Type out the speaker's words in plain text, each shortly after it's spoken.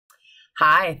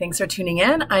Hi, thanks for tuning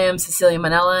in. I am Cecilia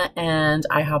Manella, and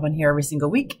I hop on here every single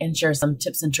week and share some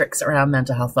tips and tricks around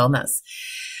mental health wellness.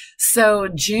 So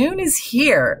June is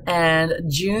here, and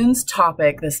June's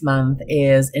topic this month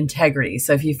is integrity.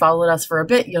 So if you followed us for a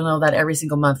bit, you'll know that every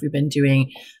single month we've been doing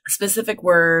a specific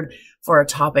word for a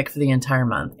topic for the entire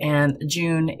month, and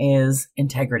June is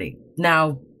integrity.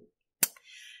 Now,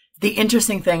 the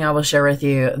interesting thing I will share with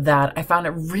you that I found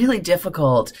it really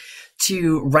difficult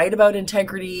to write about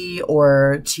integrity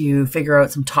or to figure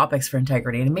out some topics for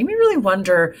integrity. And it made me really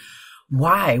wonder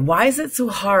why. Why is it so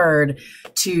hard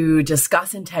to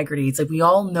discuss integrity? It's like we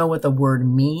all know what the word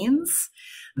means,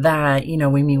 that,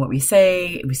 we mean what we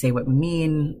say what we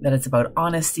mean, that it's about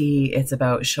honesty, it's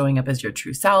about showing up as your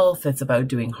true self, it's about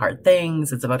doing hard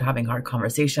things, it's about having hard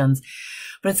conversations.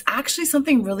 But it's actually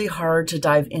something really hard to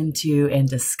dive into and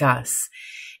discuss.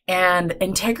 And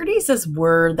integrity is this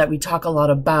word that we talk a lot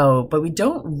about, but we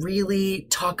don't really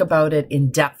talk about it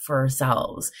in depth for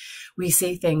ourselves. We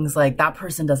say things like, that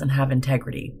person doesn't have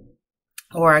integrity,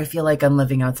 or I feel like I'm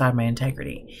living outside my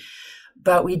integrity.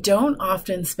 But we don't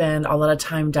often spend a lot of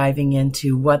time diving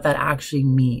into what that actually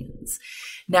means.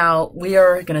 Now, we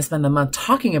are going to spend the month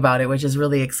talking about it, which is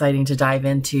really exciting to dive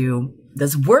into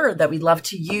this word that we love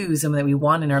to use and that we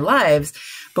want in our lives,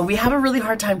 but we have a really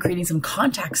hard time creating some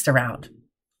context around.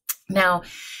 Now,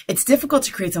 it's difficult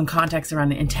to create some context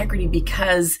around integrity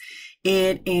because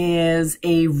it is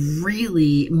a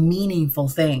really meaningful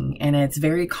thing and it's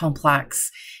very complex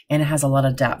and it has a lot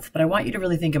of depth. But I want you to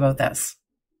really think about this.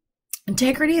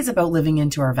 Integrity is about living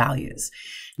into our values.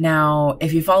 Now,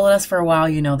 if you followed us for a while,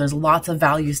 you know there's lots of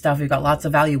value stuff. We've got lots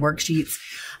of value worksheets,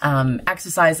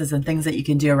 exercises and things that you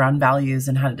can do around values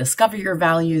and how to discover your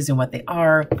values and what they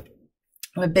are.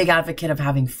 I'm a big advocate of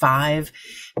having 5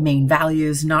 main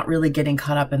values, not really getting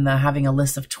caught up in having a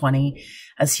list of 20.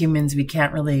 As humans, we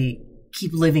can't really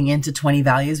keep living into 20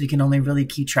 values. We can only really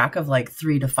keep track of like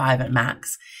 3 to 5 at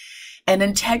max. And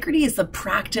integrity is the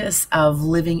practice of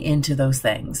living into those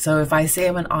things. So if I say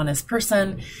I'm an honest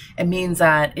person, it means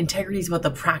that integrity is about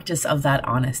the practice of that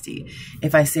honesty.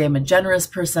 If I say I'm a generous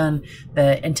person,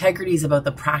 the integrity is about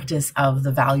the practice of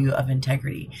the value of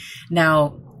integrity.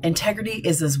 Now, integrity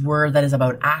is this word that is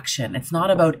about action. It's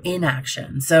not about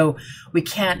inaction. So we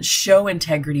can't show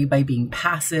integrity by being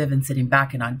passive and sitting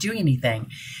back and not doing anything.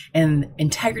 And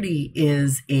integrity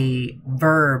is a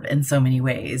verb in so many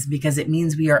ways because it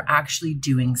means we are actually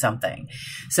doing something.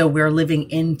 So we're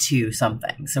living into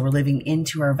something. So we're living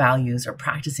into our values or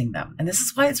practicing them. And this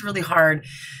is why it's really hard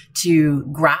to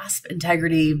grasp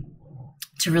integrity,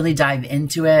 to really dive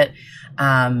into it.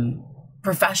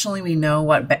 Professionally, we know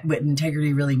what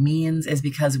integrity really means is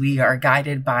because we are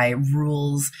guided by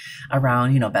rules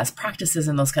around, best practices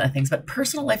and those kind of things. But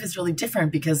personal life is really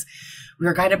different because we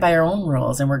are guided by our own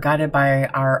rules and we're guided by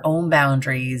our own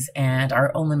boundaries and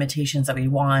our own limitations that we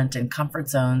want and comfort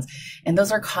zones. And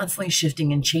those are constantly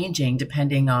shifting and changing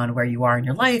depending on where you are in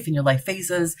your life and your life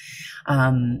phases,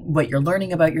 what you're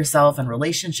learning about yourself and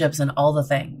relationships and all the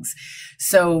things.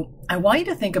 So I want you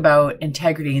to think about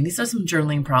integrity. And these are some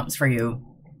journaling prompts for you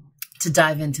to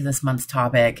dive into this month's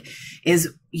topic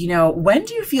is, when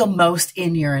do you feel most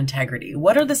in your integrity?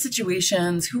 What are the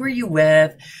situations? Who are you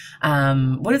with?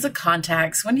 What is the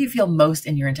context? When do you feel most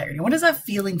in your integrity? What does that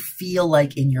feeling feel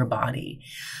like in your body?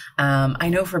 I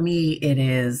know for me, it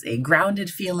is a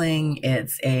grounded feeling.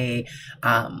 It's a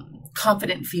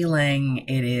confident feeling.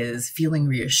 It is feeling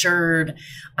reassured.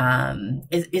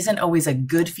 It isn't always a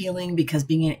good feeling because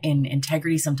being in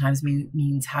integrity sometimes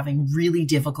means having really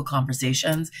difficult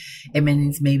conversations. It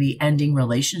means maybe ending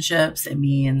relationships. It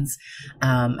means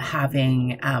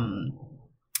having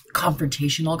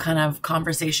confrontational kind of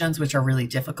conversations, which are really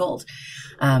difficult.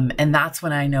 And that's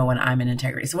when I know when I'm in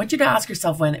integrity. So I want you to ask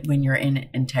yourself when you're in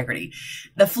integrity.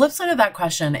 The flip side of that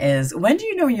question is, when do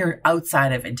you know you're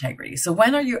outside of integrity? So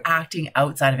when are you acting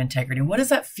outside of integrity? What does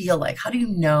that feel like? How do you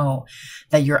know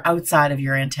that you're outside of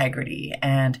your integrity?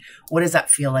 And what does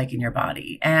that feel like in your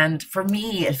body? And for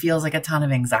me, it feels like a ton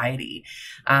of anxiety.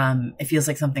 It feels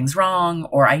like something's wrong,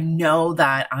 or I know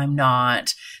that I'm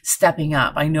not stepping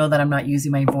up. I know that I'm not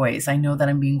using my voice. I know that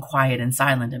I'm being quiet and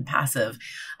silent and passive.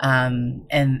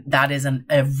 And that is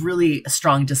a really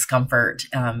strong discomfort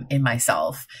in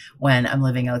myself when I'm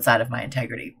living outside of my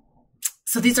integrity.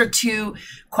 So these are 2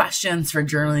 questions for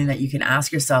journaling that you can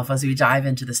ask yourself as we dive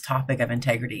into this topic of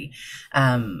integrity.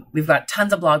 We've got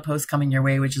tons of blog posts coming your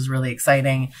way, which is really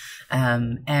exciting.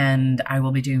 And I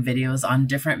will be doing videos on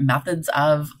different methods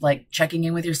of like checking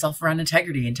in with yourself around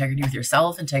integrity with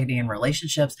yourself, integrity in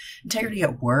relationships, integrity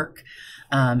at work,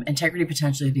 integrity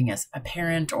potentially being a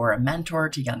parent or a mentor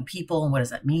to young people. And what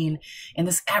does that mean in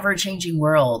this ever-changing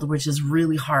world, which is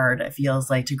really hard, it feels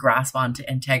like, to grasp onto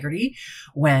integrity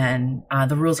when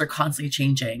the rules are constantly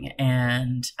changing,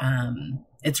 and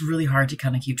it's really hard to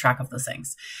kind of keep track of those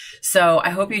things. So I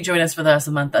hope you join us for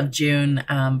the month of June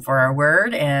for our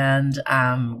word, and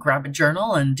grab a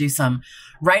journal and do some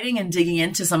writing and digging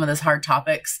into some of those hard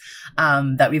topics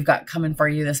that we've got coming for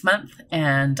you this month.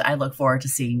 And I look forward to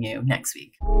seeing you next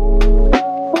week.